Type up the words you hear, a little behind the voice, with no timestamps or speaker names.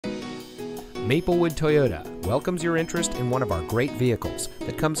Maplewood Toyota welcomes your interest in one of our great vehicles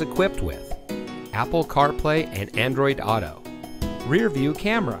that comes equipped with Apple CarPlay and Android Auto, rear view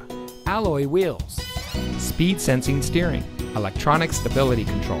camera, alloy wheels, speed sensing steering, electronic stability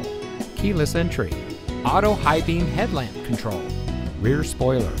control, keyless entry, auto high beam headlamp control, rear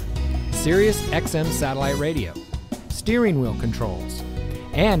spoiler, Sirius XM satellite radio, steering wheel controls,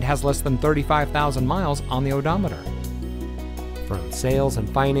 and has less than 35,000 miles on the odometer. From sales and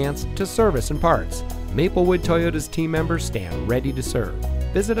finance to service and parts, Maplewood Toyota's team members stand ready to serve.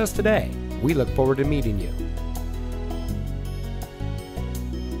 Visit us today. We look forward to meeting you.